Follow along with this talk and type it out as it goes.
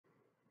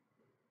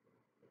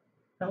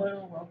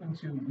Hello, welcome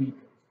to week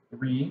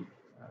 3.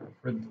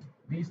 For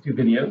these two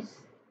videos,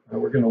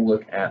 we're going to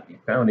look at the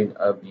founding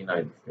of the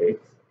United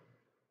States.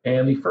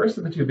 And the first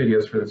of the two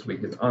videos for this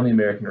week is on the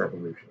American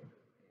Revolution.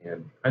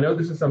 And I know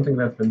this is something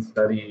that's been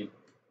studied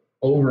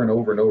over and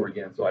over and over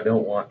again, so I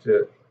don't want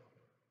to,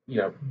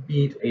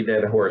 beat a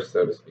dead horse,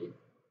 so to speak.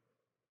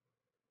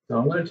 So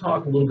I'm going to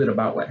talk a little bit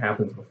about what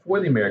happens before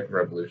the American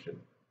Revolution,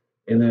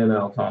 and then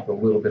I'll talk a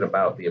little bit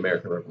about the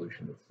American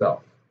Revolution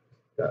itself.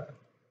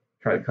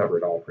 Try to cover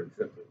it all pretty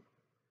simply.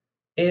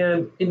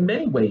 And in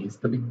many ways,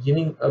 the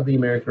beginning of the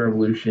American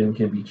Revolution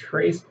can be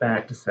traced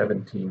back to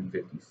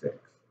 1756.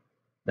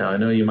 Now, I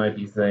know you might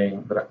be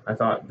saying, but I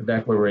thought the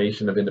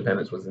Declaration of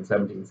Independence was in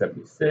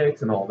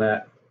 1776 and all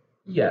that.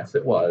 Yes,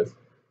 it was.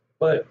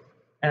 But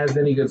as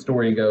any good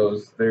story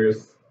goes,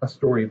 there's a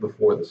story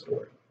before the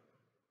story.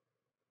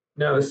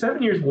 Now, the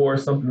 7 Years' War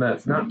is something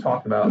that's not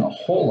talked about a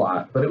whole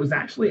lot, but it was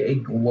actually a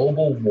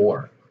global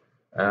war.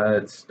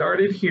 It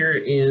started here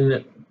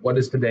in what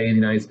is today the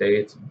United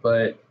States,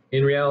 but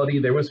in reality,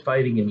 there was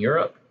fighting in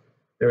Europe,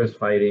 there was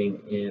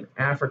fighting in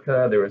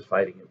Africa, there was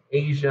fighting in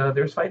Asia,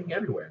 there was fighting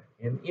everywhere,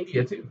 in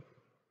India too.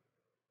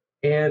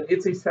 And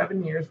it's a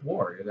 7 Years'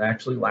 War. It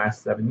actually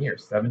lasts 7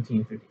 years,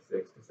 1756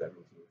 to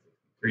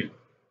 1763.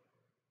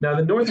 Now,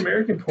 the North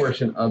American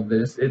portion of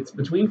this, it's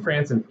between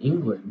France and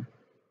England,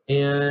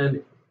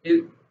 and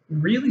it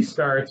really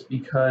starts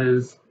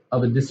because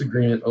of a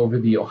disagreement over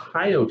the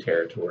Ohio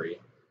Territory,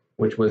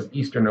 which was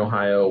eastern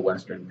Ohio,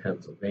 western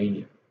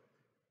Pennsylvania.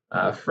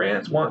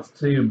 France wants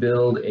to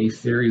build a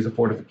series of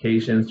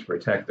fortifications to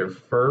protect their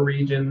fur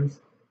regions.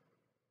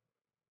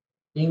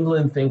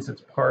 England thinks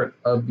it's part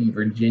of the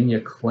Virginia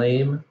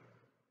Claim,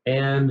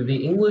 and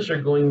the English are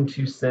going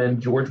to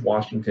send George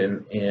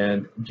Washington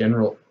and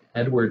General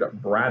Edward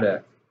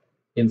Braddock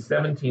in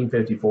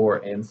 1754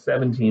 and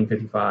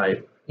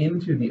 1755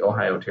 into the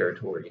Ohio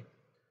Territory,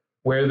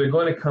 where they're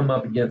going to come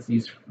up against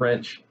these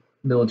French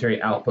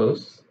military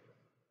outposts,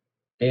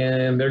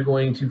 and they're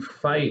going to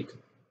fight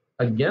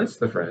against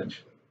the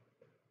French,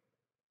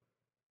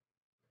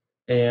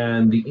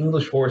 and the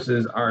English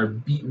forces are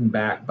beaten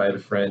back by the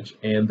French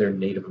and their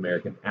Native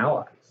American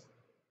allies.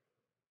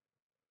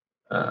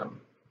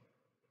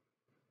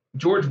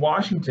 George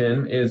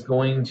Washington is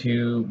going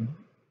to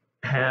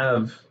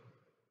have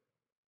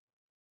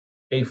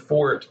a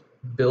fort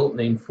built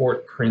named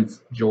Fort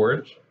Prince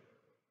George.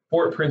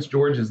 Fort Prince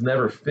George is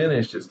never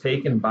finished. It's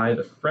taken by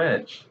the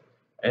French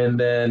and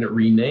then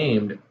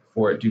renamed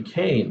Fort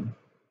Duquesne.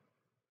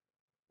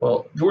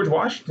 Well, George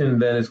Washington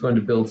then is going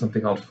to build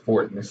something called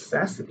Fort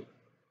Necessity.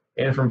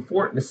 And from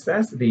Fort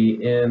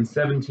Necessity in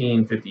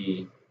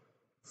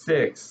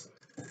 1756,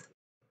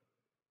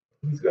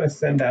 he's going to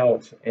send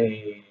out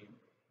a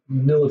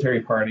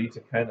military party to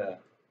kind of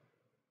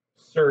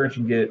search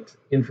and get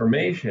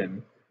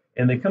information.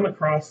 And they come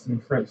across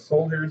some French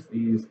soldiers.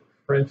 These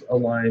French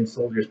aligned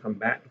soldiers come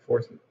back to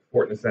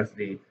Fort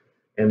Necessity,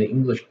 and the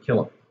English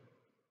kill them.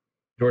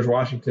 George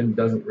Washington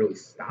doesn't really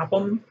stop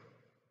them.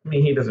 I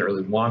mean, he doesn't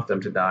really want them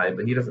to die,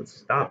 but he doesn't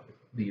stop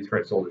these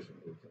French soldiers from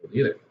being killed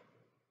either.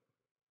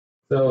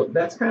 So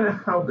that's kind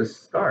of how this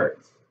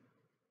starts.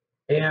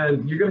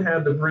 And you're going to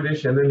have the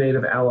British and their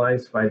native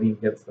allies fighting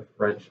against the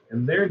French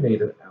and their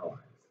native allies.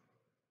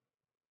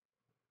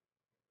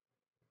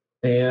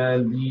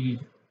 And the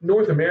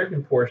North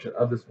American portion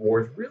of this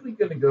war is really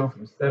going to go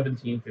from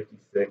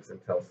 1756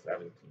 until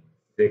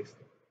 1760.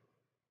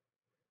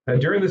 Now,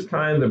 during this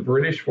time, the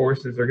British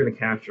forces are going to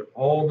capture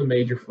all the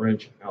major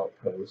French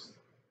outposts.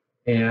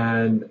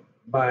 And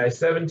by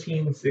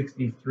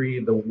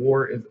 1763, the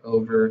war is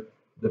over.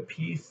 The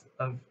Peace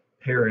of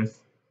Paris,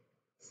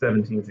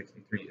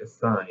 1763, is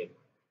signed.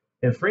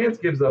 And France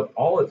gives up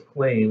all its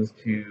claims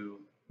to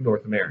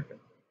North America.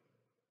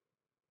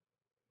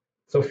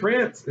 So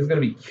France is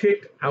going to be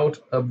kicked out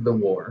of the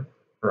war,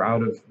 or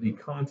out of the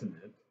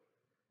continent.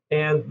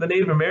 And the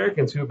Native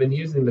Americans who have been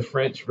using the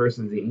French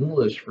versus the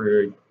English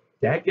for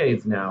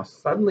decades now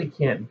suddenly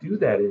can't do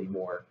that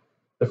anymore.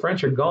 The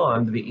French are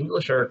gone, the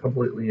English are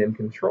completely in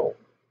control.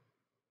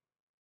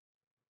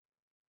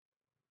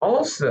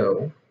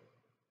 Also,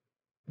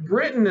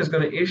 Britain is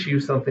going to issue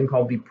something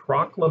called the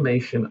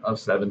Proclamation of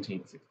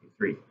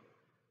 1763.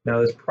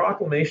 Now, this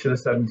Proclamation of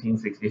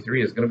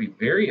 1763 is going to be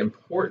very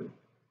important.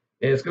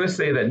 And it's going to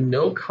say that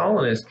no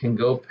colonist can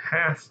go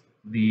past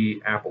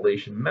the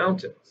Appalachian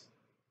Mountains.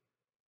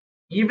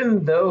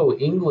 Even though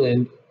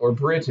England or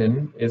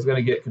Britain is going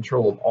to get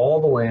control of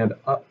all the land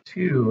up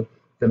to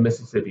the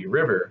Mississippi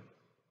River,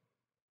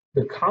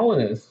 the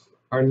colonists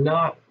are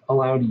not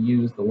allowed to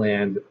use the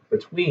land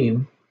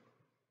between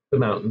the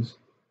mountains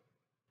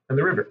and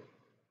the river.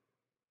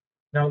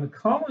 Now, in the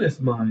colonists'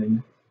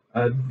 mind,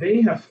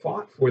 they have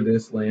fought for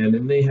this land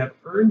and they have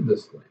earned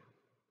this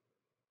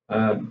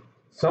land.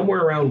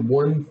 Somewhere around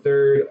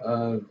 1/3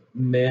 of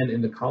men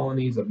in the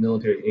colonies of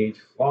military age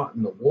fought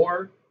in the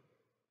war.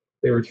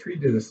 They were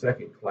treated as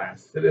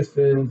second-class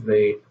citizens.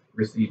 They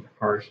received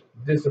harsh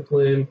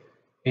discipline,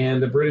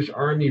 and the British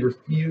Army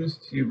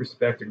refused to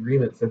respect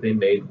agreements that they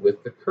made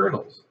with the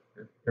colonials,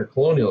 or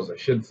colonials, I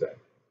should say.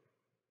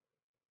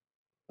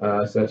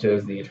 such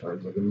as the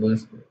terms of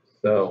enlistment.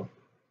 So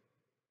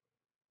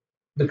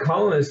the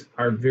colonists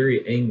are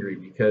very angry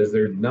because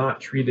they're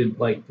not treated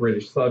like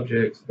British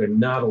subjects. They're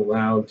not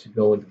allowed to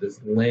go into this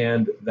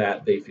land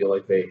that they feel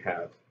like they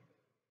have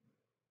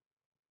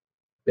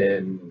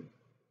been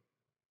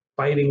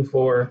fighting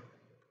for.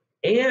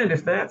 And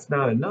if that's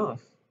not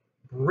enough,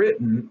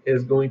 Britain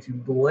is going to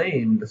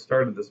blame the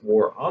start of this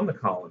war on the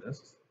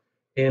colonists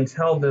and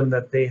tell them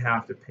that they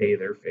have to pay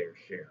their fair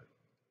share.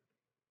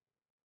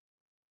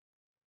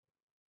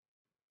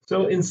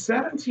 So in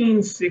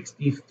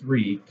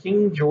 1763,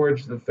 King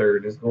George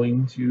III is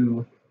going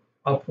to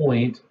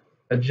appoint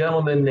a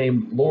gentleman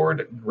named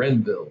Lord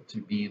Grenville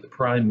to be the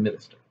prime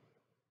minister.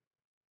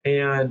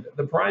 And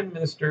the prime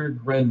minister,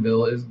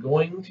 Grenville, is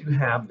going to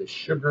have the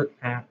Sugar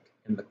Act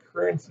and the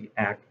Currency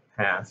Act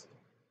passed,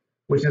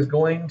 which is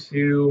going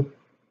to,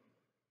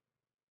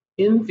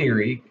 in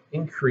theory,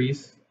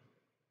 increase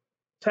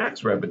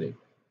tax revenue.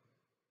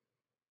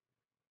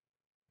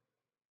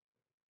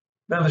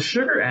 Now, the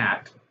Sugar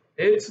Act,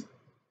 its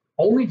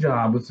only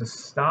job was to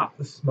stop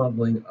the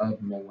smuggling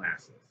of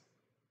molasses,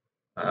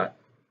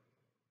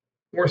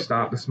 or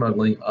stop the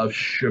smuggling of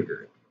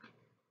sugar.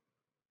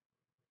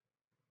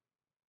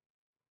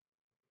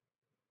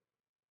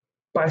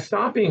 By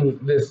stopping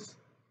this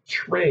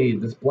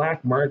trade, this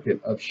black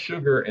market of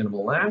sugar and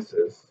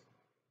molasses,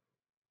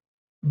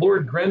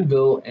 Lord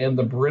Grenville and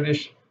the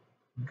British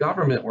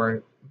government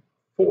were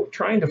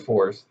trying to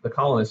force the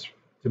colonists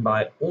to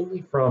buy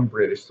only from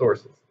British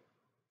sources.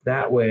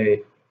 That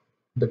way,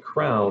 the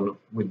crown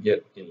would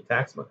get any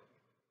tax money.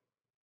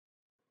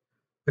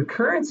 The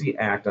Currency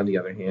Act, on the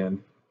other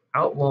hand,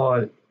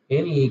 outlawed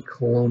any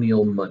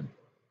colonial money.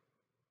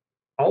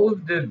 All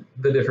of the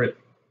different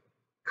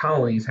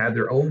colonies had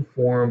their own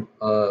form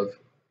of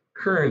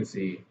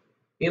currency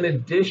in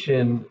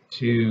addition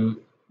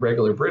to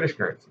regular British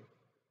currency.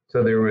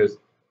 So there was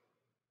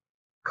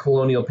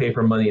colonial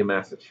paper money in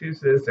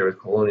Massachusetts, there was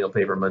colonial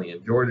paper money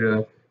in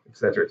Georgia,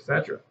 etc.,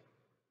 etc.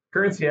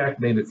 Currency Act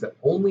made it that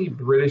only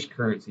British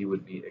currency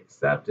would be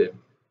accepted,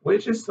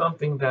 which is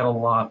something that a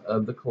lot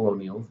of the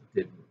colonials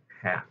didn't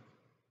have.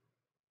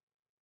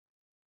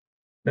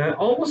 Now, at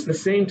almost the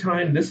same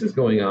time this is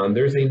going on,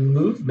 there's a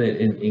movement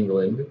in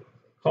England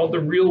called the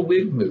Real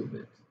Whig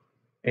movement.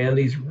 And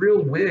these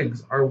real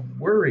Whigs are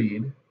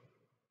worried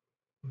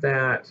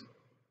that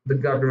the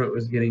government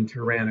was getting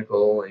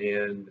tyrannical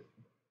and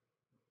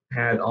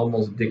had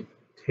almost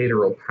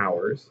dictatorial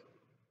powers.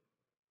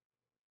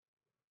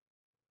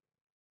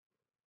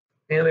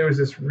 And there was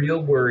this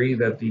real worry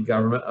that the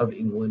government of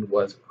England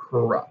was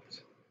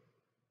corrupt.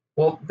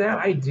 Well, that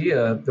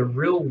idea, the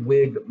Real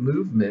Whig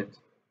movement,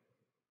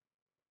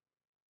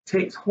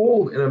 takes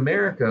hold in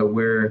America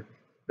where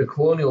the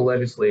colonial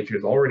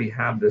legislatures already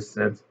have this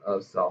sense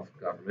of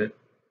self-government.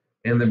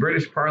 And the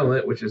British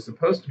Parliament, which is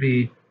supposed to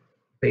be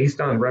based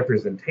on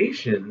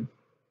representation,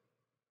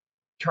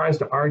 tries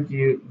to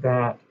argue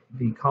that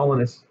the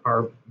colonists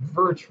are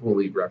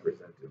virtually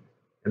represented,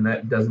 and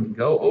that doesn't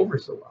go over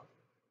so well.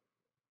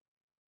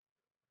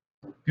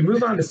 If you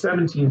move on to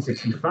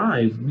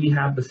 1765, we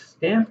have the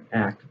Stamp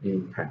Act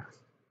being passed.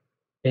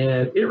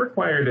 And it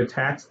required a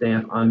tax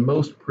stamp on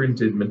most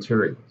printed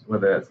materials,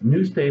 whether that's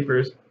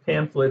newspapers,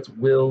 pamphlets,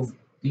 wills,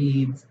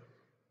 deeds,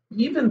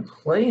 even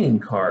playing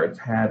cards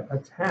had a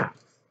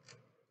tax.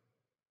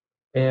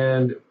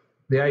 And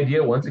the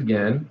idea, once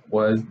again,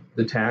 was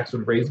the tax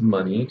would raise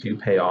money to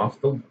pay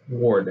off the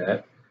war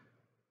debt.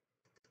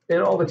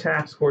 And all the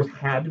tax, of course,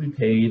 had to be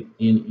paid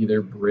in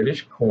either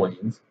British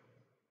coins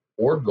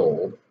or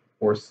gold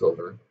or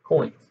silver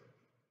coins.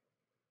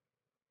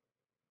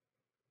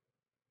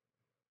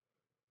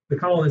 The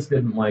colonists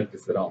didn't like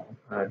this at all.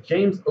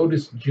 James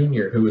Otis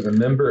Jr., who was a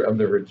member of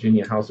the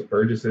Virginia House of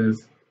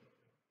Burgesses,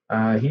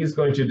 he's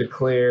going to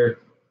declare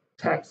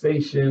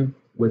taxation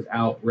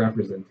without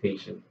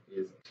representation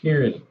is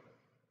tyranny.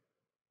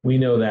 We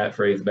know that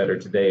phrase better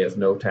today as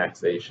no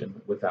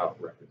taxation without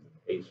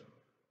representation.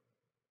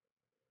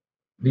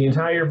 The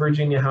entire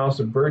Virginia House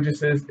of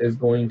Burgesses is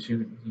going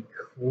to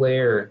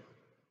declare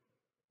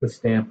the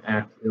Stamp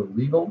Act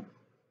illegal,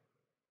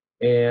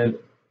 and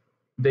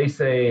they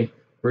say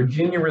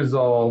Virginia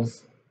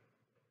resolves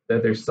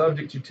that they're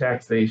subject to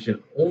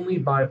taxation only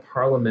by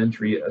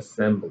parliamentary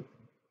assembly.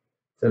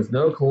 Since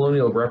no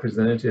colonial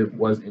representative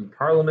was in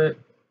Parliament,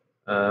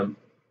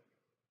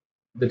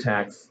 the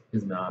tax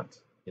is not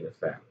in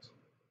effect.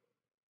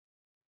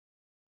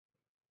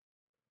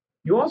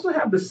 You also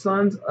have the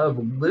Sons of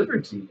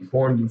Liberty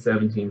formed in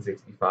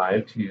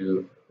 1765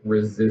 to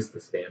resist the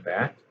Stamp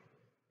Act,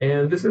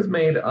 and this is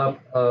made up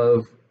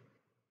of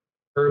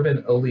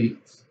urban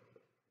elites,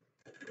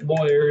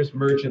 lawyers,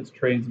 merchants,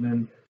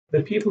 tradesmen,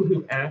 the people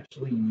who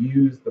actually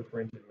use the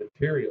printed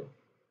material.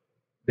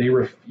 They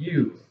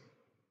refuse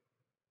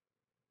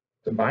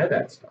to buy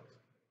that stuff.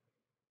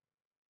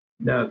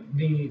 Now,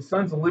 the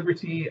Sons of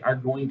Liberty are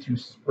going to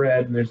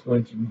spread, and there's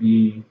going to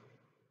be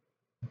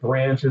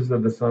branches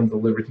of the Sons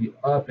of Liberty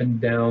up and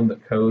down the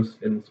coast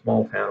in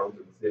small towns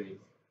and cities.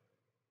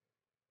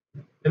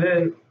 And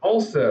then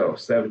also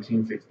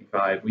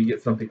 1765, we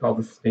get something called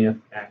the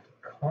Stamp Act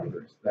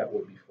Congress that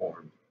will be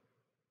formed.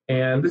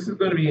 And this is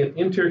going to be an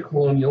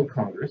intercolonial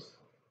Congress.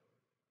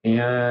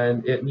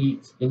 And it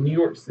meets in New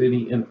York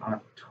City in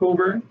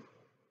October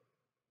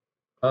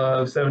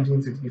of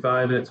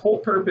 1765. And its whole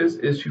purpose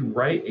is to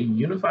write a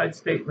unified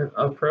statement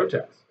of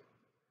protest.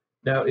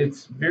 Now,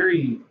 it's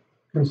very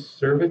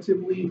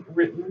conservatively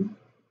written,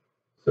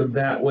 so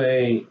that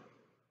way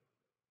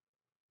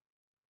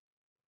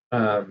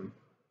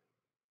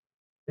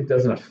it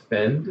doesn't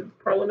offend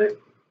Parliament,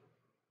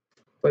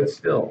 but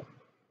still,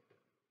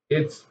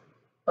 it's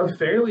a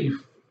fairly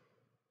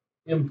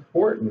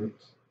important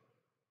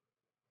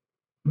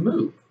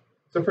move.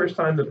 It's the first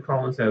time that the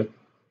colonists have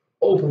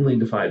openly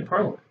defied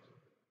Parliament.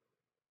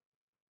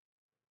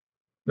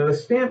 Now, the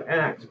Stamp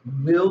Act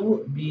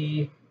will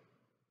be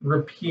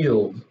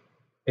repealed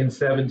in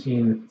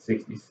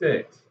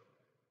 1766,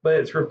 but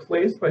it's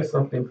replaced by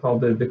something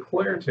called the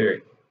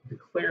Declaratory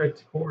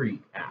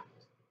Act.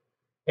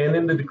 And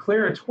in the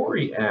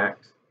Declaratory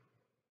Act,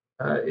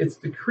 it's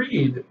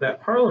decreed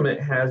that Parliament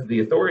has the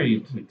authority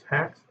to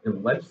tax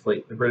and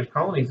legislate the British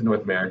colonies in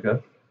North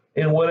America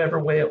in whatever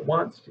way it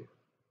wants to.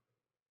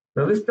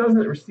 Now, this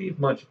doesn't receive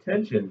much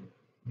attention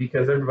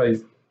because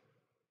everybody's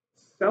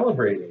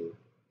celebrating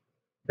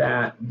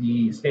that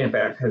the Stamp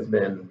Act has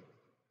been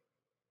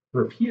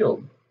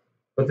repealed.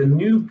 But the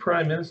new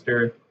Prime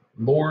Minister,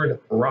 Lord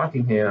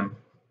Rockingham,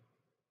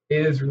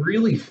 is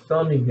really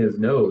thumbing his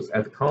nose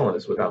at the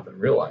colonists without them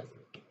realizing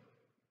it.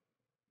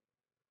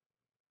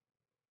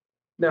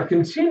 Now,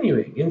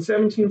 continuing, in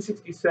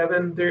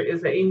 1767, there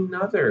is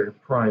another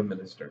Prime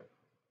Minister.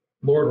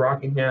 Lord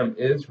Rockingham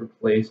is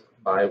replaced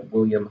by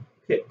William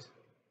Pitt.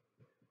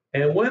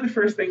 And one of the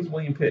first things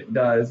William Pitt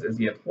does is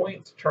he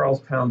appoints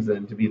Charles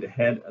Townshend to be the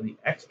head of the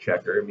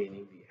Exchequer,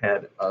 meaning the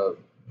head of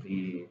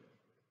the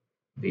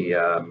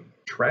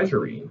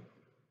Treasury.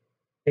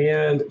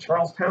 And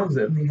Charles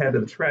Townshend, the head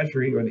of the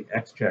Treasury or the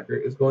Exchequer,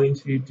 is going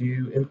to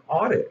do an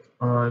audit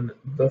on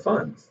the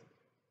funds.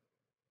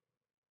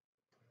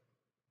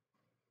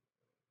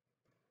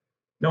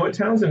 Now, what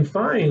Townshend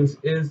finds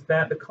is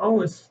that the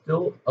colonists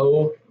still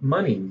owe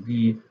money.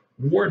 The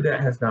war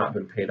debt has not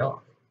been paid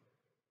off.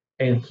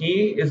 And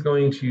he is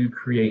going to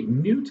create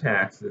new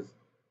taxes,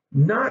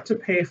 not to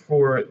pay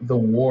for the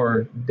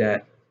war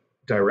debt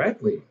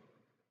directly,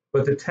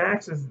 but the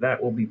taxes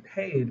that will be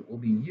paid will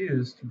be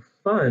used to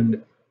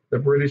fund the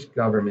British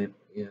government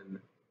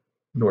in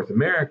North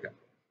America.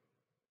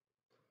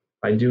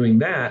 By doing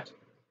that,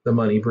 the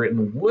money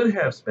Britain would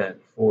have spent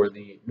for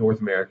the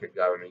North America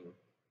government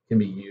can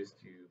be used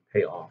to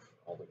pay off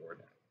all the war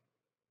debt.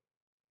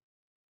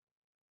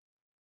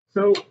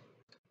 So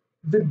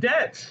the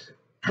debt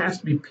has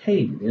to be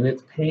paid, and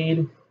it's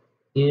paid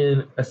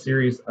in a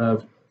series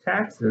of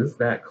taxes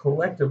that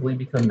collectively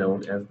become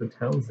known as the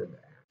Townshend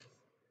Act.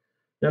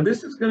 Now,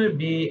 this is going to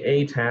be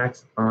a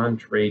tax on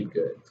trade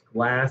goods,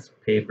 glass,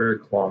 paper,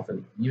 cloth,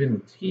 and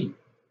even tea.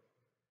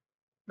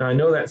 Now, I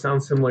know that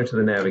sounds similar to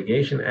the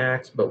Navigation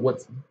Acts, but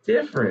what's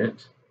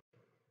different,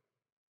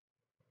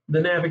 the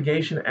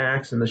Navigation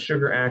Acts and the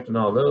Sugar Act and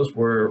all those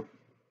were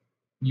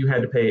you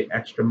had to pay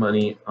extra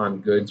money on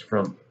goods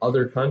from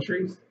other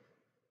countries.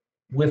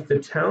 With the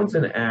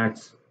Townshend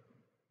Acts,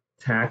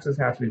 taxes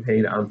have to be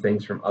paid on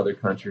things from other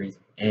countries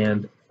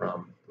and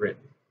from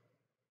Britain.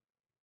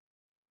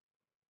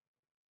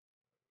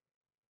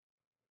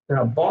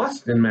 Now,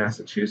 Boston,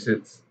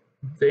 Massachusetts,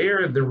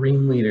 they're the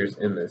ringleaders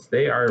in this.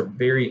 They are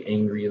very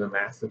angry. The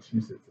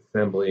Massachusetts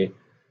Assembly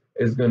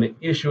is going to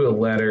issue a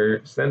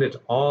letter, send it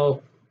to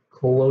all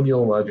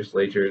colonial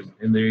legislatures,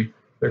 and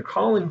they're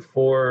calling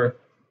for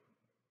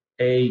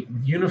a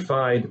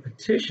unified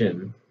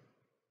petition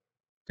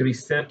to be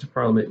sent to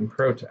Parliament in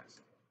protest.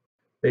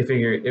 They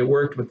figure it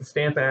worked with the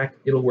Stamp Act,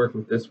 it'll work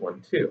with this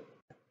one too.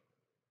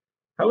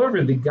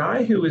 However, the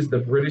guy who is the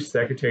British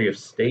Secretary of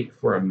State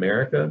for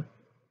America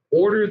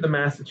ordered the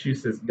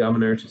Massachusetts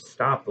governor to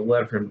stop the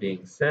letter from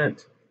being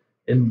sent,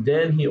 and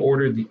then he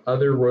ordered the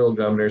other royal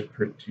governors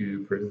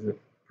to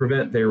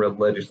prevent their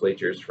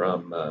legislatures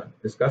from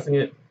discussing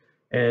it.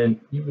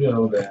 And you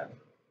know that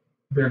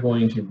they're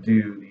going to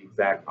do the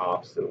exact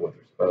opposite of what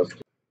they're supposed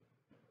to.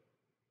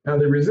 Now,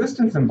 the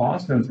resistance in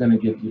Boston is going to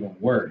get even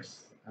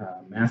worse.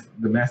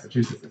 The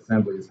Massachusetts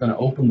Assembly is going to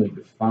openly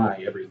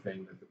defy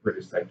everything that the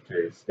British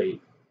Secretary of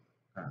State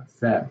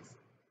says.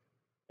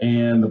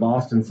 And the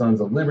Boston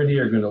Sons of Liberty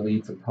are going to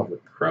lead some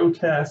public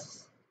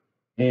protests,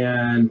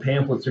 and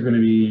pamphlets are going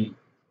to be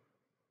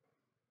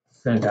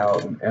sent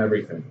out and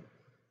everything.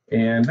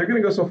 And they're going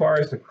to go so far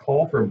as to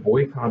call for a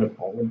boycott of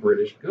all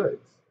British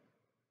goods.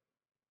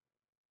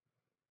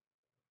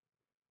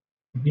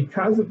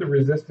 Because of the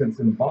resistance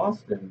in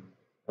Boston,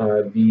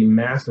 the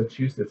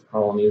Massachusetts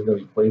colony is going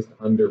to be placed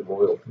under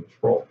royal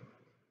control.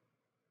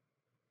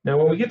 Now,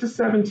 when we get to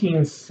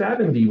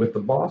 1770 with the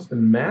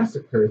Boston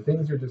Massacre,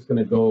 things are just going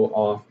to go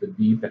off the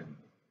deep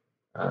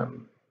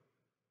end.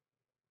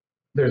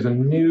 There's a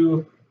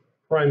new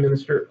prime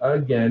minister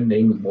again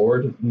named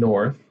Lord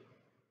North,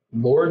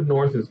 Lord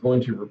North is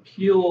going to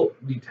repeal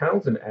the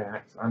Townshend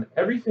Acts on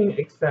everything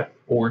except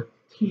for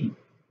tea.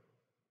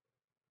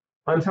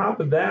 On top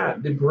of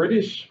that, the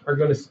British are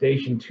going to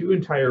station 2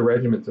 entire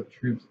regiments of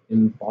troops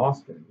in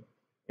Boston.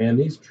 And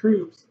these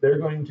troops, they're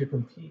going to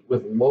compete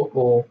with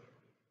local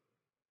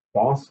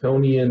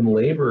Bostonian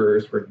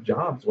laborers for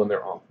jobs when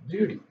they're off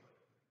duty.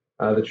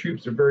 The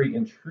troops are very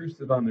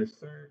intrusive on their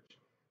search.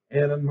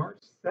 And on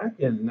March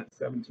 2nd,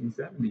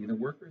 1770, the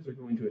workers are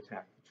going to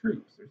attack the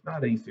troops. There's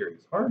not any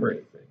serious harm or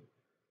anything.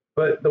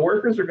 But the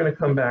workers are going to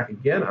come back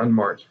again on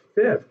March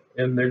 5th,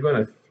 and they're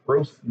going to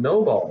throw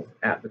snowballs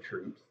at the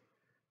troops.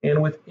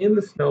 And within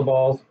the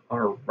snowballs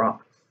are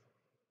rocks.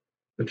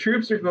 The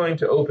troops are going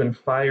to open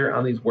fire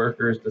on these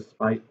workers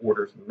despite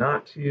orders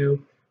not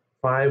to.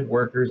 5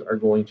 workers are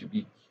going to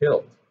be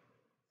killed.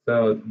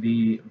 So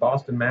the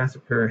Boston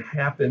Massacre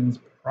happens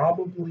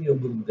probably a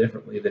little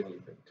differently than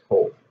you've been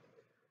told.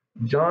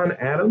 John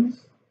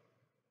Adams,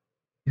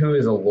 who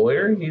is a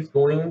lawyer, he's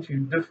going to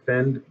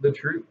defend the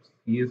troops.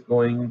 He's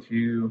going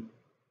to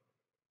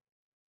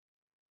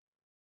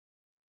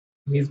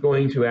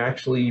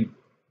actually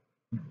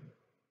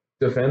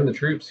defend the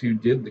troops who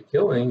did the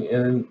killing,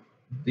 and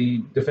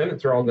the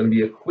defendants are all going to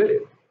be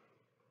acquitted.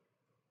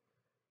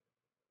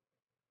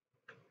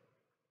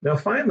 Now,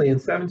 finally, in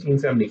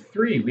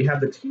 1773, we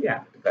have the Tea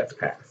Act that's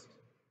passed.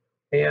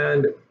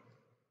 And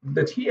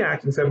the Tea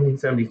Act in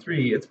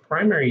 1773, its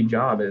primary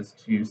job is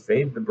to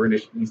save the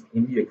British East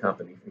India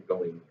Company from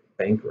going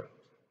bankrupt.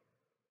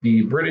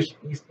 The British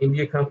East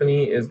India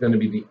Company is going to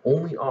be the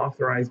only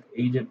authorized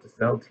agent to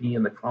sell tea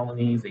in the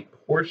colonies. A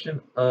portion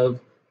of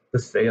the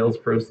sales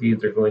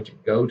proceeds are going to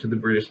go to the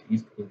British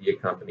East India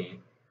Company.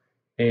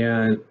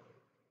 And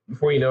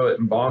before you know it,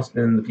 in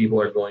Boston, the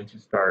people are going to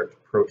start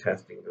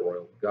protesting the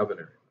royal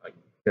governor, a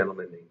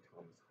gentleman named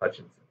Thomas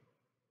Hutchinson.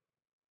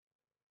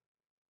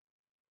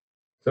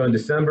 So in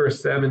December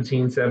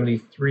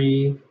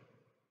 1773,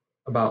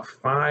 about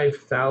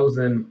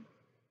 5,000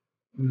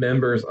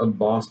 members of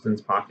Boston's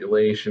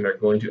population are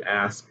going to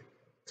ask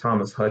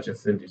Thomas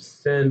Hutchinson to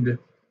send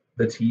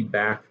the tea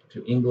back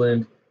to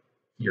England.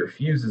 He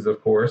refuses,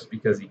 of course,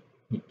 because he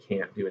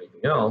can't do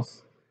anything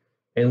else.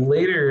 And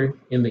later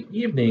in the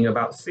evening,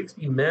 about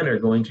 60 men are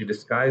going to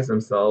disguise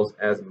themselves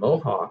as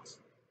Mohawks.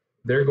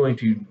 They're going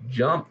to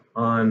jump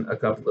on a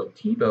couple of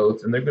tea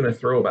boats, and they're going to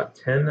throw about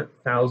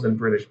 10,000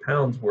 British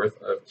pounds worth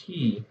of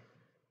tea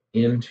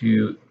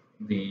into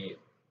the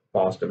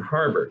Boston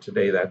Harbor.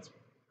 Today, that's a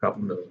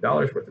couple $1 million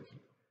worth of tea.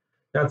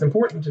 Now, it's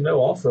important to know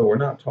also, we're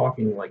not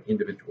talking like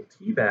individual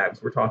tea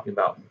bags. We're talking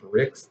about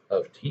bricks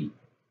of tea.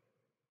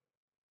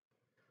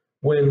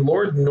 When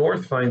Lord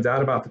North finds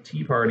out about the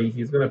Tea Party,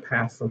 he's going to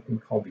pass something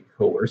called the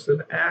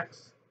Coercive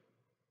Acts.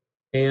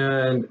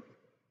 And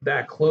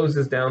that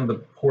closes down the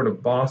port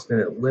of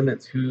Boston. It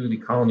limits who the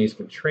colonies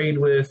can trade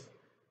with.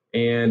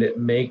 And it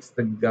makes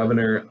the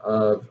governor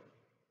of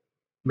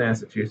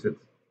Massachusetts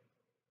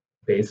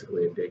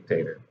basically a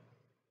dictator.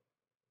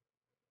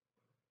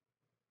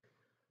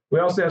 We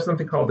also have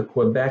something called the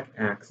Quebec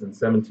Acts in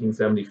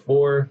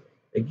 1774.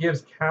 It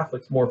gives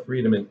Catholics more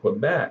freedom in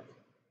Quebec.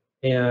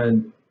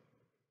 And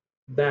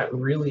that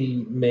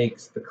really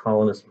makes the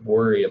colonists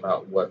worry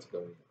about what's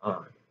going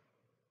on.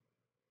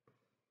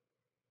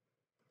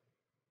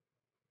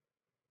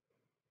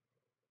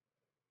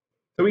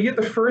 So we get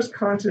the First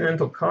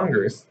Continental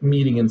Congress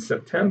meeting in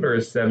September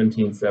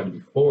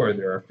 1774.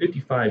 There are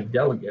 55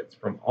 delegates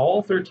from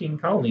all 13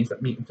 colonies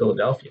that meet in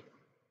Philadelphia.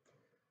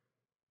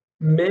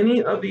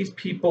 Many of these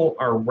people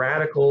are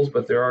radicals,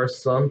 but there are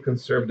some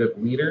conservative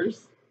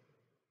leaders.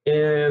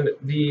 And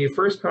the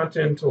First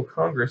Continental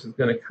Congress is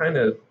going to kind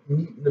of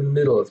meet in the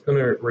middle. It's going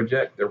to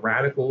reject the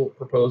radical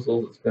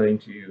proposals. It's going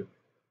to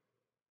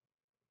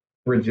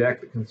reject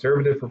the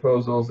conservative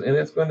proposals. And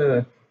it's going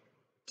to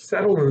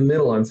settle in the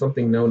middle on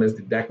something known as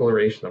the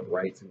Declaration of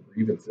Rights and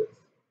Grievances.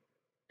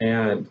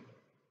 And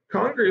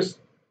Congress,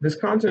 this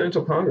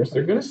Continental Congress,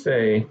 they're going to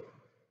say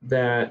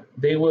that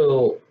they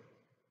will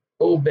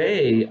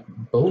obey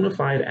bona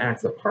fide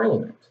acts of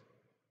Parliament,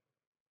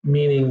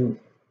 meaning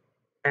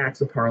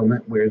acts of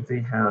Parliament where they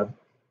have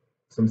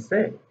some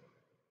say.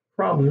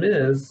 Problem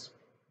is,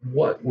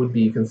 what would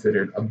be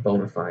considered a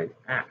bona fide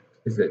act?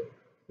 Is it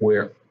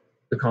where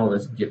the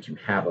colonists get to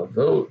have a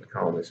vote, the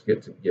colonists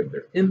get to give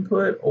their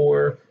input,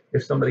 or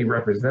if somebody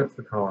represents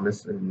the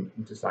colonists and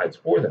decides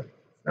for them?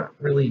 It's not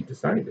really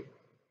decided.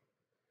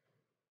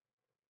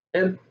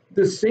 At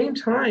the same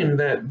time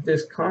that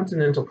this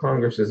Continental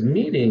Congress is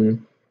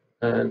meeting,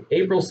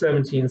 April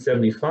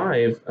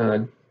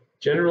 1775,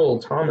 General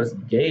Thomas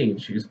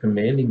Gage, who's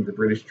commanding the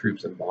British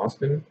troops in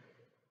Boston,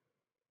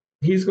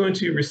 he's going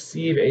to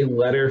receive a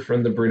letter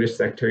from the British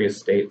Secretary of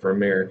State for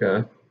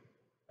America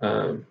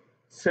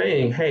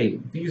saying, hey,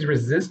 these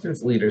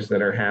resistance leaders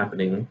that are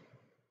happening,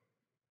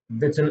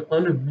 that's an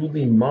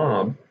unruly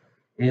mob,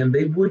 and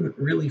they wouldn't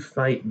really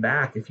fight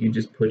back if you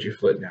just put your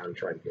foot down and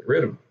try to get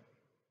rid of them.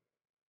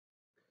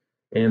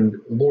 And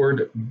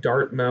Lord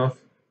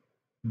Dartmouth,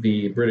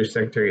 the British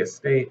Secretary of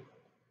State,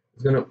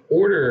 is going to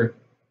order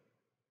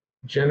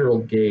General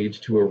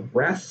Gage to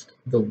arrest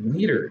the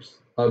leaders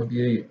of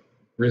the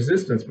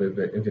resistance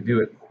movement and to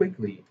do it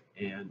quickly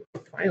and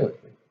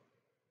violently.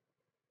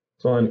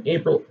 So on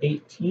April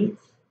 18th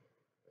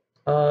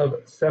of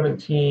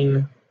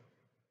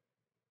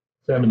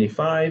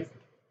 1775,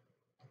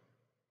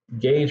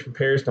 Gage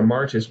prepares to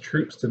march his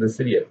troops to the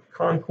city of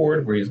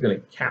Concord, where he's going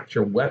to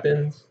capture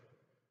weapons.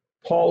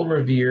 Paul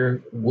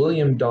Revere,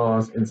 William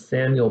Dawes, and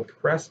Samuel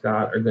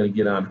Prescott are going to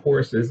get on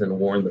horses and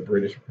warn the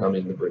British are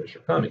coming, the British are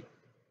coming.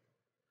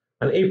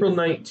 On April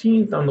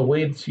 19th, on the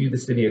way to the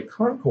city of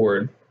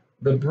Concord,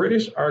 the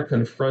British are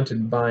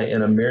confronted by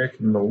an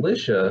American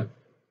militia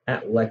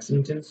at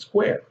Lexington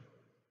Square,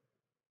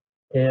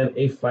 and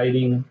a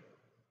fighting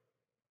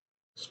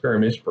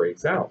skirmish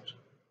breaks out.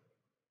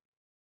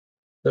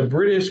 The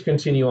British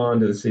continue on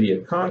to the city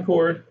of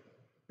Concord.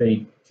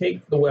 They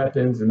take the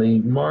weapons and they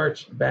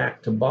march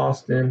back to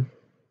Boston.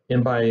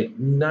 And by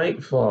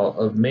nightfall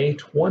of May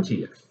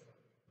 20th,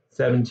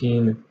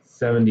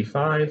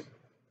 1775,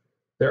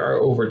 there are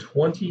over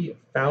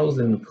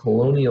 20,000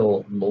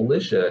 colonial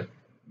militia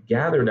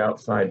gathered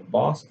outside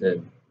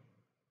Boston,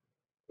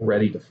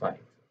 ready to fight.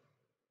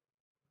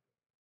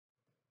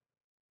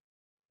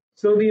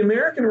 So the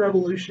American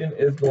Revolution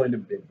is going to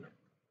begin.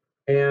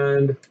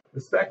 And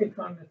the Second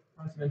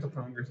Continental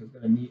Congress is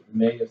going to meet in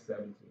May of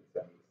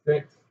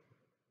 1776.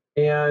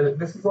 And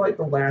this is like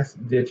the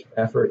last-ditch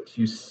effort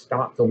to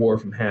stop the war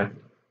from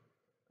happening.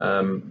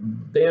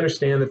 They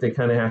understand that they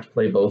kind of have to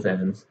play both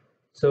ends.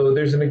 So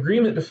there's an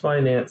agreement to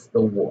finance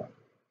the war.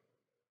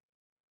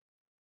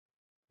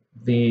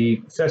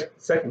 The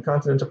Second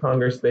Continental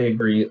Congress, they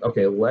agree,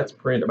 okay, let's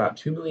print about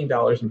 $2 million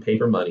in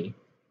paper money.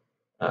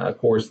 Of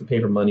course, the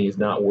paper money is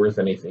not worth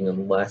anything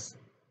unless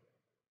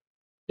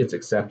it's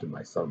accepted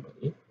by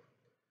somebody.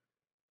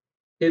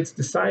 It's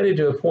decided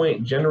to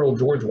appoint General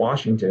George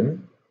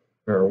Washington,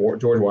 or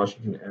George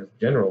Washington as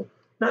general,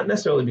 not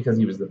necessarily because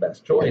he was the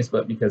best choice,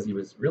 but because he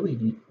was really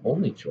the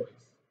only choice.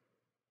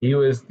 He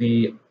was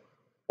the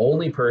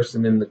only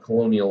person in the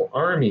colonial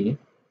army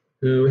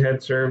who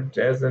had served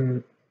as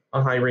a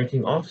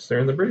high-ranking officer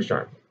in the British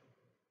Army.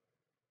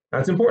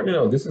 That's important to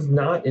know. This is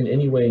not in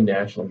any way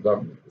national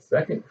government. The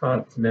Second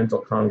Continental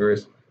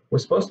Congress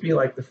was supposed to be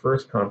like the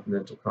First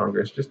Continental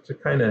Congress, just to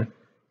kind of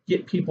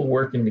get people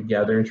working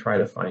together and try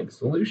to find a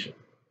solution.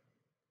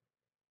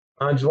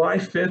 On July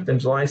 5th and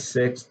July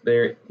 6th,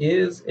 there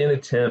is an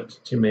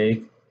attempt to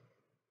make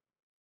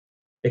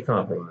a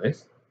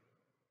compromise.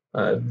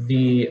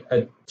 The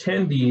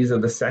attendees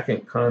of the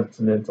Second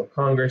Continental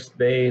Congress,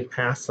 they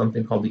passed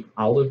something called the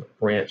Olive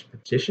Branch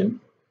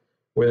Petition,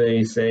 where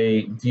they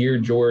say, "Dear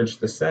George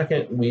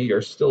II, we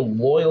are still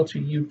loyal to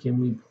you.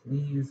 Can we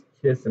please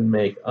kiss and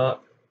make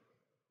up?"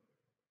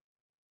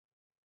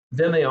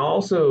 Then they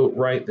also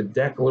write the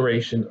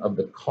Declaration of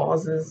the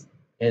Causes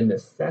and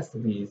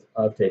Necessities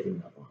of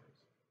Taking Up Arms.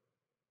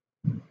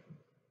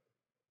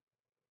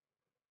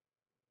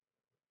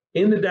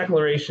 In the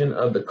Declaration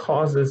of the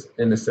Causes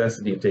and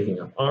Necessity of Taking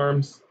Up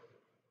Arms,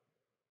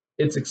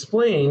 it's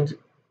explained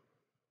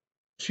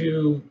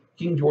to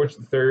King George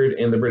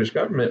III and the British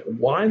government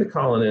why the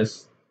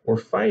colonists were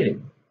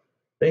fighting.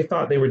 They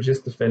thought they were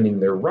just defending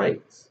their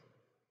rights.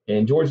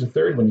 And George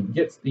III, when he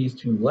gets these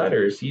two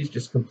letters, he's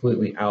just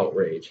completely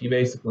outraged. He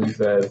basically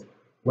says,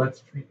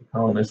 let's treat the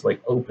colonists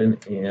like open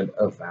and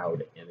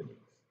avowed enemies.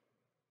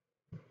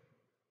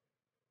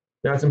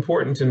 Now, it's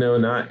important to know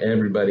not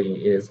everybody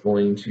is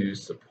going to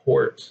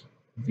support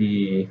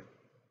the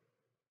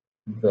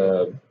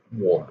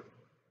war.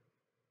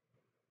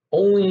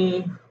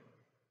 Only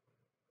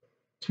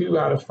 2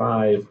 out of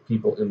 5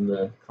 people in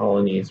the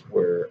colonies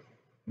were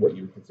what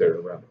you would consider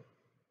a rebel.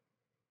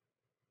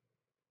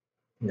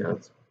 You know,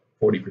 it's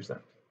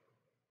 40%.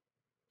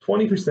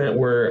 20%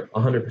 were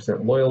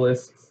 100%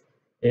 loyalists,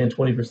 and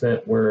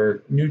 20%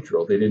 were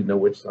neutral. They didn't know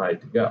which side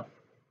to go.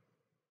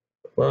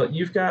 Well,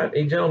 you've got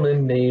a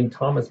gentleman named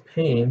Thomas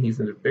Paine. He's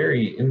a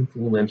very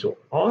influential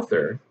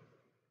author,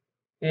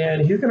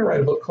 and he's going to write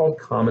a book called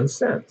Common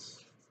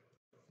Sense.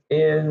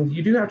 And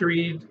you do have to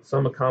read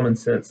some of Common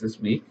Sense this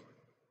week.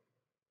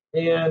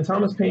 And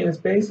Thomas Paine is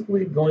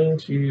basically going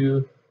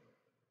to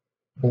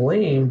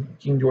blame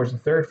King George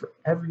III for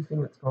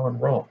everything that's gone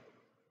wrong.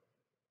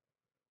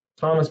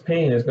 Thomas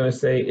Paine is going to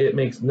say it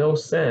makes no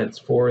sense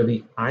for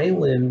the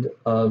island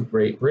of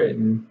Great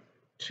Britain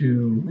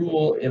to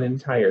rule an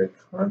entire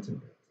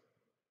continent.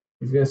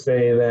 He's going to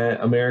say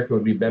that America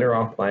would be better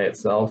off by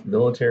itself,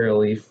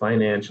 militarily,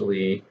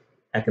 financially,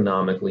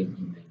 economically, you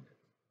name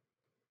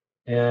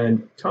it.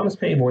 And Thomas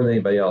Paine, more than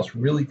anybody else,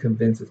 really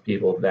convinces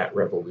people that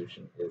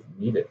revolution is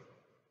needed.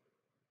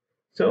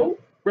 So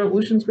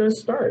revolution's going to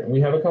start, and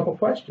we have a couple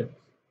questions.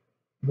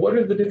 What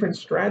are the different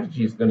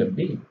strategies going to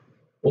be?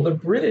 Well, the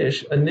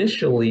British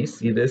initially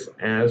see this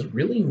as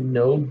really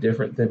no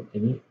different than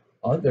any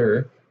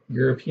other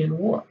European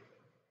war.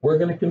 We're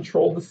going to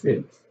control the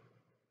cities.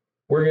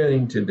 We're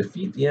going to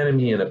defeat the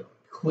enemy in a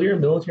clear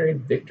military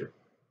victory,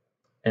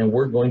 and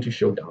we're going to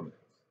show dominance.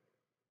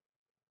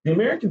 The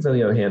Americans, on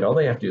the other hand, all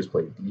they have to do is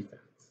play defense.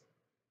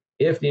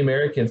 if the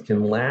Americans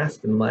can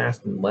last and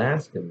last and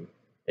last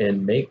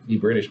and make the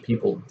British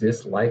people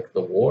dislike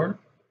the war,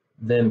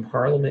 then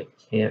Parliament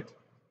can't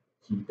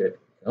keep it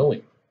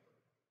going.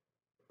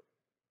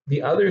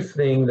 The other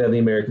thing that the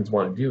Americans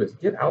want to do is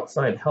get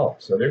outside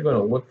help. So they're going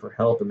to look for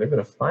help, and they're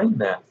going to find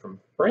that from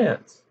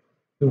France,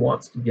 who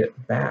wants to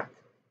get back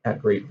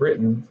at Great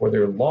Britain for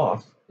their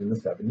loss in the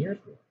 7 Years'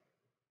 War.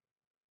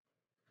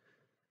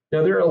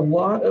 Now, there are a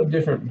lot of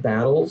different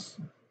battles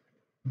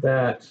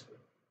that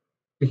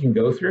we can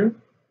go through,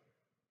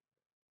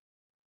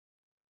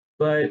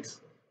 but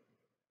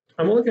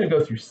I'm only going to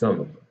go through some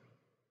of them.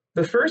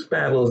 The first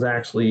battle is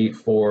actually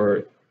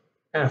for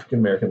African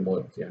American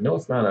loyalty. I know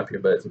it's not up here,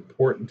 but it's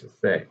important to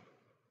say.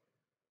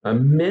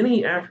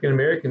 Many African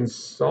Americans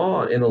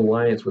saw an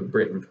alliance with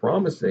Britain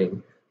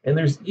promising, and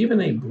there's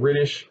even a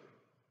British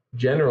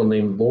general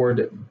named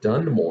Lord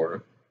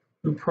Dunmore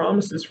who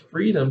promises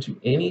freedom to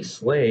any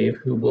slave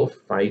who will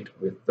fight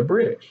with the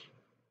British.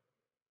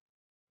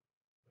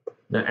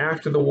 Now,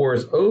 after the war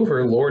is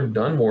over, Lord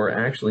Dunmore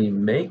actually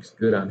makes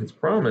good on his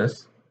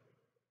promise,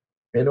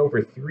 and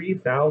over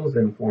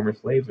 3,000 former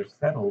slaves are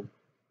settled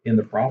in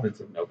the province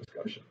of Nova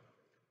Scotia.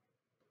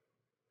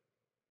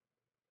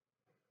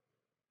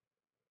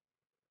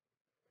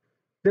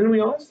 Then we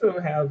also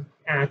have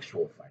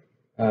actual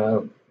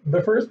fighting.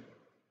 The first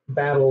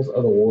battles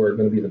of the war are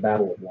going to be the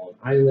Battle of Long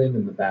Island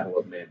and the Battle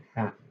of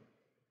Manhattan.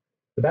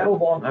 The Battle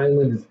of Long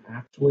Island is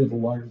actually the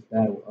largest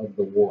battle of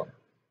the war.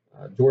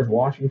 George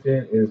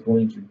Washington is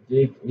going to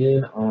dig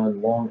in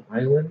on Long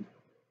Island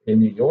in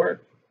New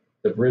York.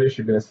 The British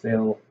are going to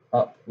sail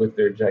up with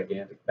their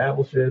gigantic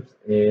battleships,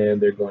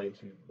 and they're going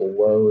to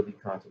blow the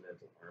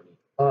Continental Army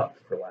up,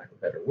 for lack of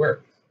better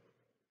words.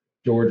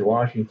 George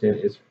Washington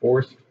is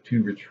forced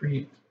to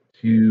retreat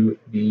to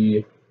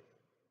the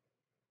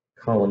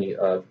colony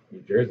of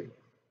New Jersey.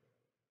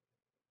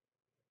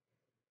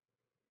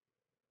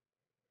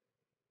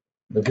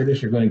 The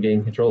British are going to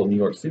gain control of New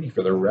York City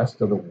for the rest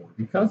of the war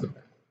because of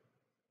that.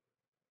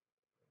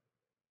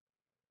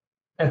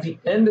 At the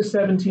end of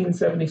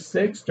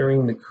 1776,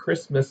 during the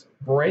Christmas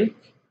break,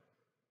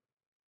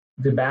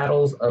 the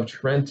battles of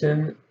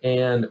Trenton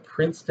and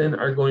Princeton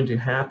are going to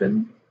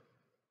happen.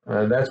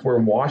 That's where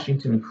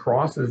Washington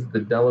crosses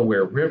the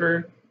Delaware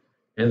River,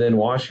 and then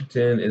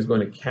Washington is going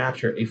to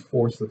capture a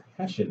force of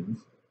Hessians.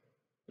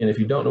 And if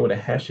you don't know what a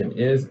Hessian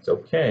is, it's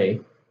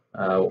okay.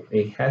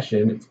 A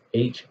Hessian, it's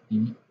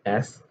H-E-S-S-I-A-N.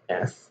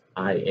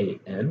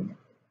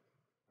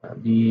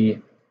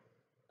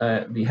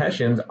 The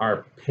Hessians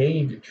are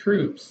paid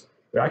troops.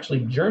 They're actually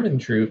German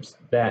troops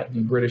that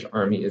the British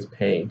Army is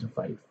paying to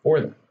fight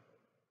for them.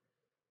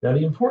 Now,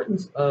 the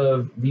importance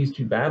of these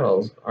two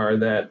battles are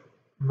that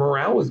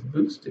morale was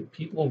boosted.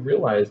 People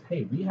realized,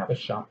 hey, we have a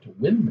shot to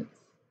win this.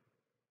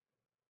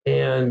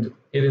 And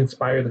it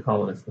inspired the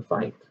colonists to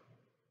fight.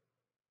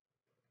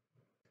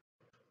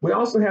 We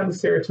also have the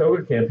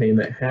Saratoga campaign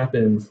that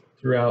happens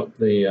throughout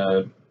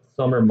the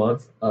summer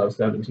months of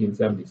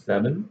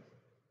 1777.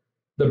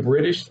 The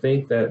British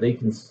think that they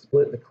can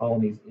split the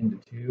colonies into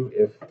two.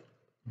 If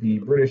the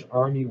British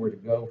Army were to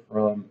go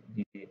from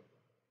the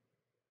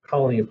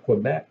colony of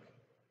Quebec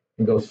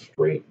and go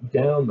straight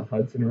down the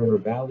Hudson River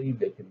Valley,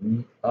 they can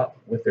meet up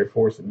with their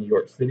force in New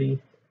York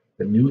City.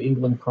 The New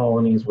England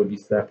colonies would be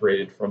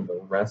separated from the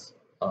rest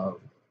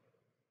of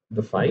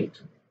the fight.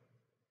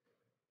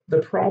 The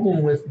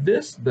problem with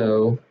this,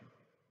 though,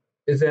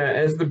 is that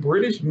as the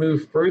British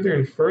move further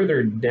and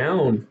further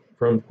down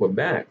from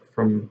Quebec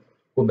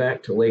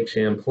to Lake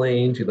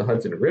Champlain to the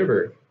Hudson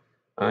River,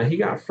 he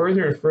got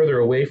further and further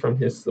away from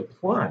his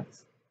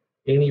supplies,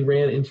 and he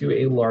ran into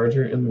a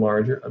larger and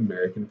larger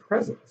American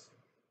presence.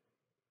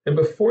 And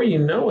before you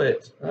know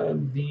it,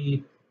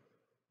 the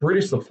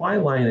British supply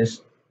line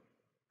is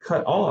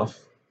cut off,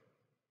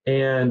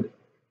 and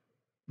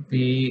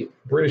the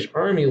British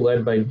Army,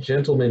 led by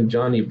Gentleman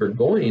Johnny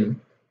Burgoyne,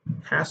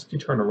 has to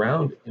turn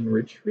around and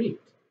retreat.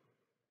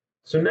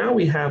 So now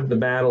we have the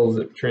battles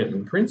at Trenton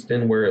and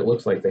Princeton where it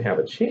looks like they have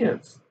a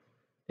chance.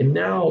 And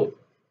now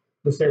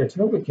the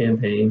Saratoga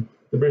campaign,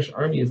 the British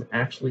Army has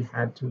actually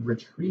had to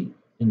retreat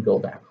and go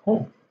back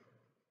home.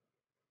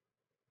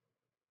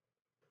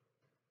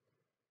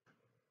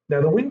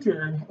 Now the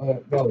winter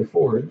at Valley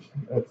Forge,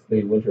 that's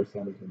the winter of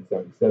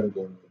 1777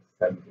 going into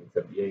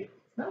 1778.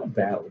 It's not a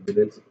battle, but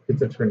it's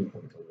a turning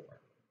point to war.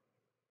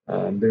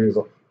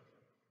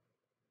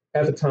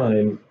 At the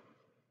time,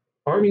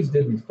 armies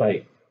didn't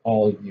fight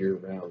all year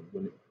round.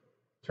 When it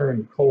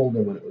turned cold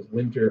and when it was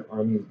winter,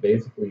 armies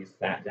basically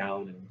sat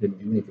down and didn't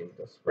do anything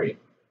until spring.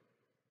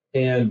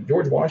 And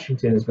George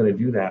Washington is going to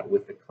do that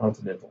with the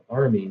Continental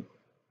Army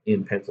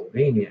in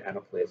Pennsylvania at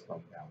a place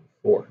called Valley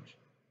Forge.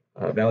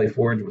 Valley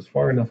Forge was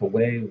far enough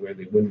away where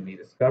they wouldn't be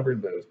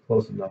discovered, but it was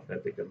close enough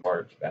that they could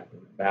march back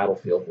into the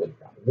battlefield when it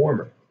got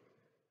warmer.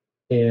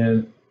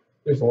 And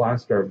there's a lot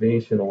of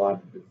starvation, a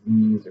lot of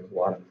disease, there's a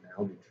lot of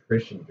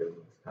malnutrition during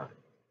this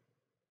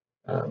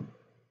time.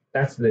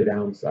 That's the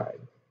downside.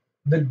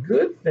 The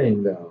good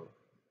thing, though,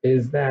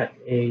 is that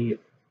a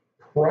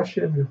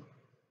Prussian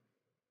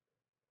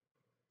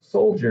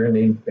soldier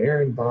named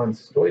Baron von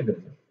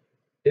Steuben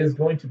is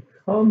going to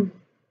come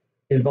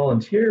and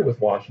volunteer with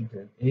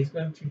Washington, and he's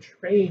going to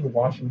train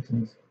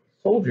Washington's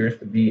soldiers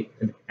to be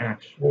an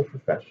actual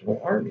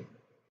professional army.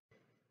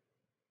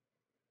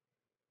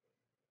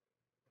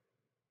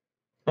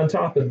 On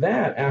top of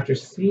that, after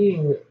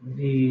seeing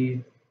the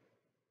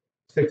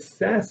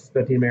success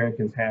that the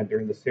Americans had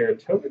during the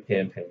Saratoga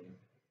campaign,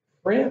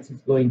 France is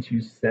going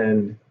to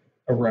send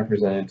a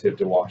representative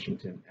to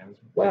Washington as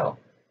well.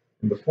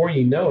 And before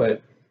you know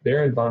it,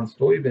 Baron von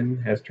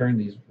Steuben has turned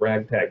these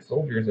ragtag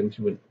soldiers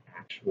into an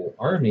actual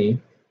army,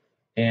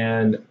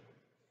 and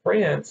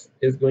France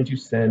is going to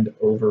send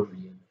over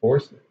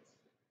reinforcements.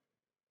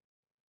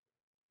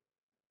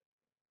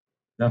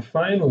 Now,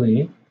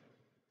 finally,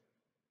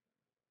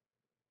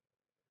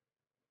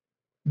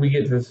 we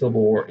get to the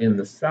Civil War in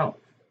the South.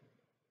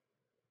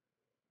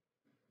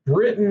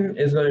 Britain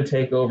is going to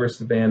take over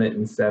Savannah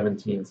in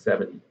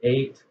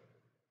 1778,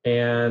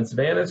 and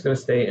Savannah is going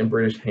to stay in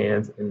British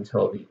hands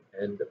until the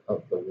end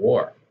of the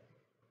war.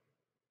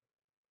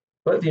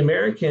 But the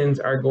Americans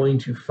are going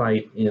to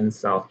fight in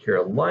South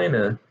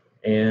Carolina,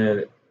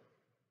 and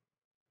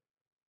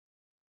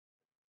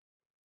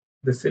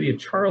the city of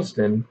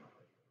Charleston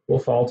will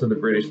fall to the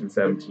British in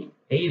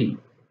 1780.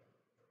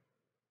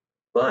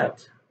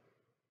 But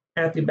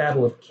at the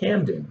Battle of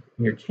Camden,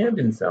 near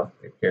Camden, South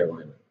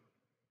Carolina,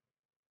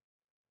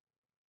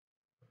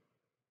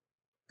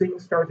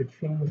 things start to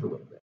change a little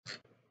bit.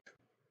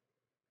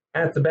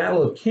 At the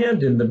Battle of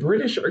Camden, the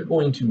British are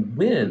going to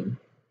win,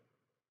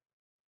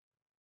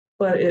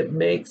 but it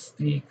makes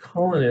the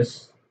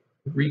colonists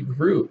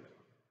regroup.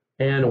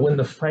 And when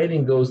the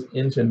fighting goes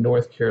into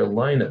North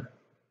Carolina,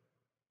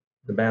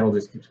 the battle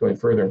just keeps going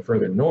further and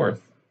further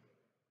north.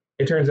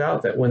 It turns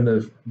out that when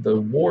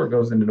the war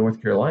goes into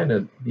North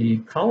Carolina, the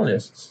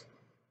colonists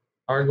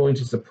are going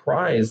to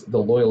surprise the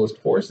Loyalist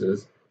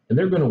forces, and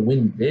they're going to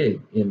win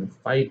big in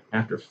fight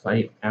after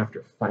fight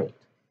after fight.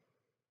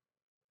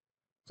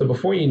 So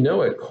before you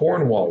know it,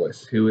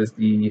 Cornwallis, who is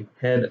the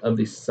head of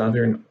the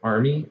Southern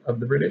Army of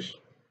the British,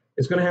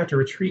 is going to have to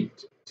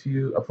retreat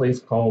to a place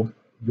called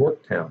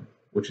Yorktown,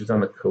 which is on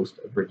the coast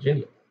of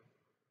Virginia.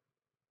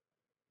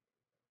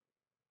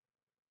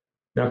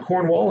 Now,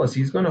 Cornwallis,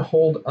 he's going to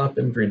hold up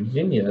in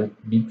Virginia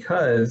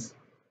because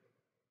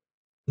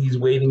he's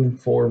waiting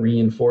for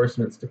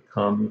reinforcements to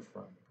come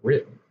from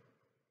Britain.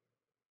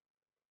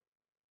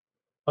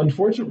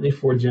 Unfortunately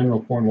for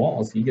General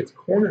Cornwallis, he gets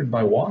cornered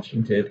by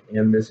Washington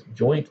and this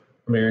joint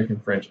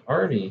American-French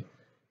army,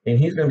 and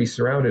he's going to be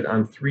surrounded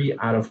on 3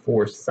 out of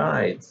 4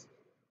 sides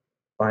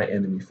by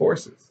enemy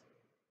forces.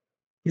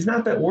 He's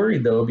not that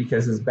worried, though,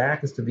 because his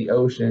back is to the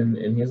ocean,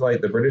 and he's like,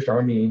 the British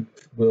army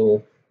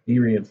will be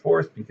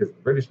reinforced because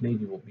the British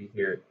Navy will be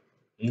here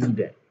any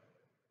day.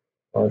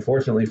 Well,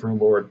 unfortunately for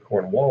Lord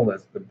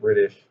Cornwallis, the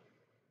British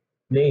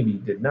Navy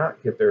did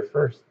not get there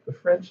first. The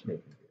French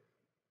Navy did.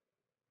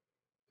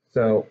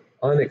 So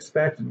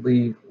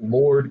unexpectedly,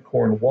 Lord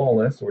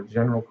Cornwallis, or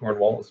General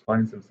Cornwallis,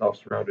 finds himself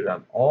surrounded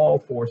on all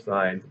 4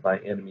 sides by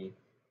enemy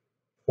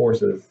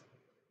forces,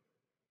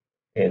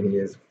 and he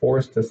is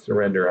forced to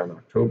surrender on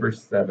October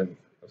 7th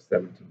of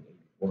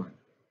 1781.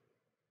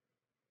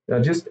 Now,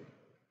 just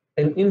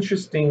an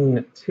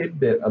interesting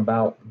tidbit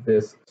about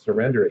this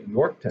surrender at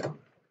Yorktown.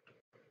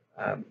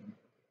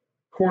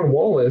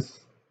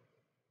 Cornwallis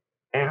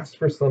asked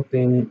for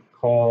something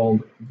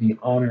called the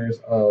honors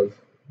of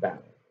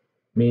battle,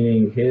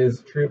 meaning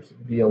his troops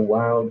would be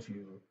allowed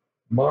to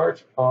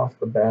march off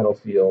the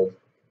battlefield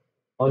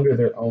under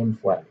their own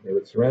flag. They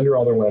would surrender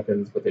all their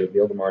weapons, but they would be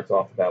able to march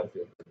off the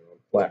battlefield with their own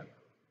flag.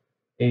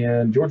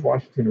 And George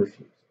Washington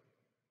refused.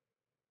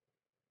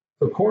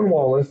 So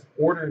Cornwallis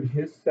ordered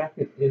his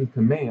second in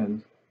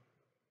command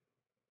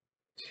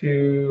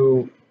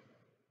to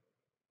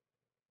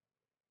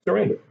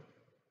surrender.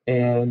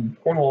 And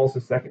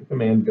Cornwallis' second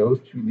command goes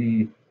to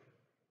the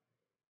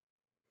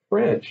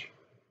French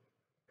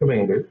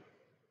commander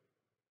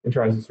and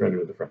tries to surrender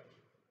to the French.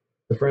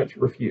 The French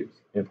refuse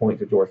and point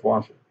to George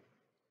Washington.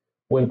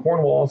 When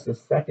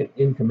Cornwallis' second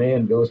in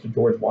command goes to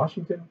George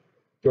Washington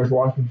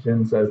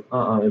says,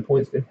 and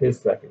points to his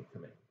second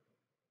command.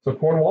 So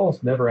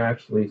Cornwallis never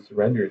actually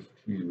surrenders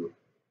to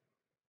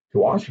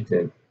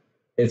Washington.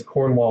 It's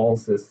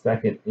Cornwallis'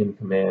 second in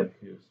command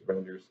who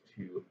surrenders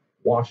to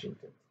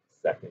Washington's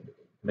second in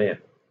command.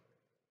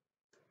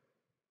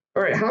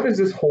 All right, how does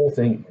this whole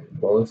thing end?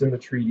 Well, it's in the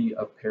Treaty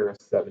of Paris,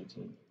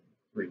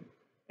 1783.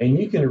 And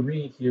you can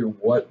read here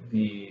what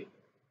the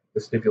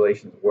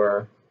stipulations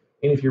were.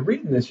 And if you're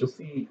reading this, you'll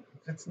see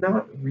it's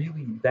not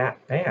really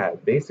that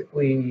bad.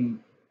 Basically,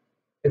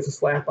 it's a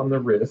slap on the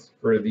wrist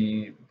for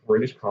the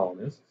British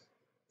colonists.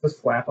 It's a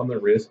slap on the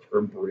wrist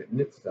for Britain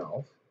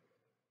itself.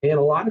 And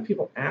a lot of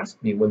people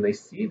ask me when they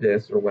see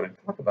this or when I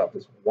talk about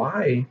this,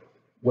 why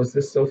was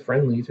this so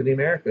friendly to the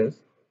Americas?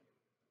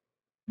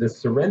 This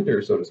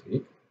surrender, so to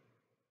speak.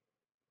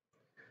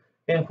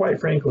 And quite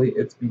frankly,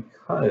 it's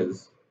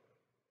because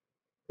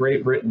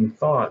Great Britain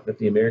thought that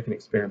the American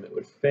experiment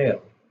would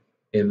fail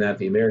and that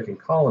the American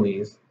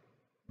colonies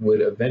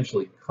would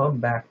eventually come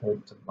back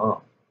home to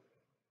mom.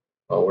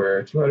 Well,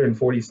 we're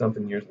 240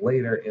 something years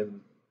later,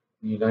 and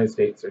the United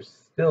States are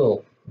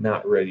still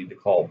not ready to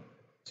crawl back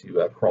to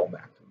Mars.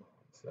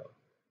 So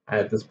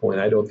at this point,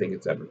 I don't think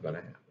it's ever going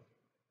to happen.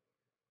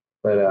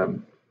 But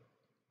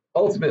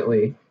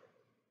ultimately,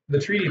 the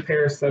Treaty of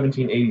Paris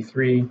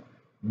 1783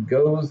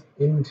 goes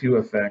into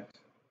effect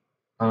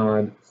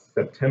on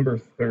September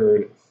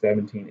 3rd,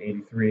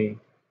 1783.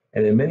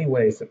 And in many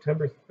ways,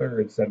 September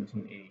 3rd,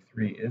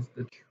 1783 is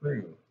the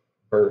true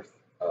birth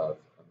of America.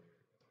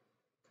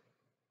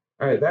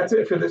 All right, that's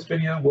it for this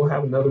video. We'll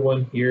have another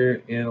one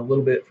here in a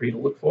little bit for you to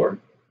look for.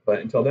 But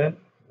until then,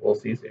 we'll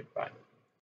see you soon. Bye.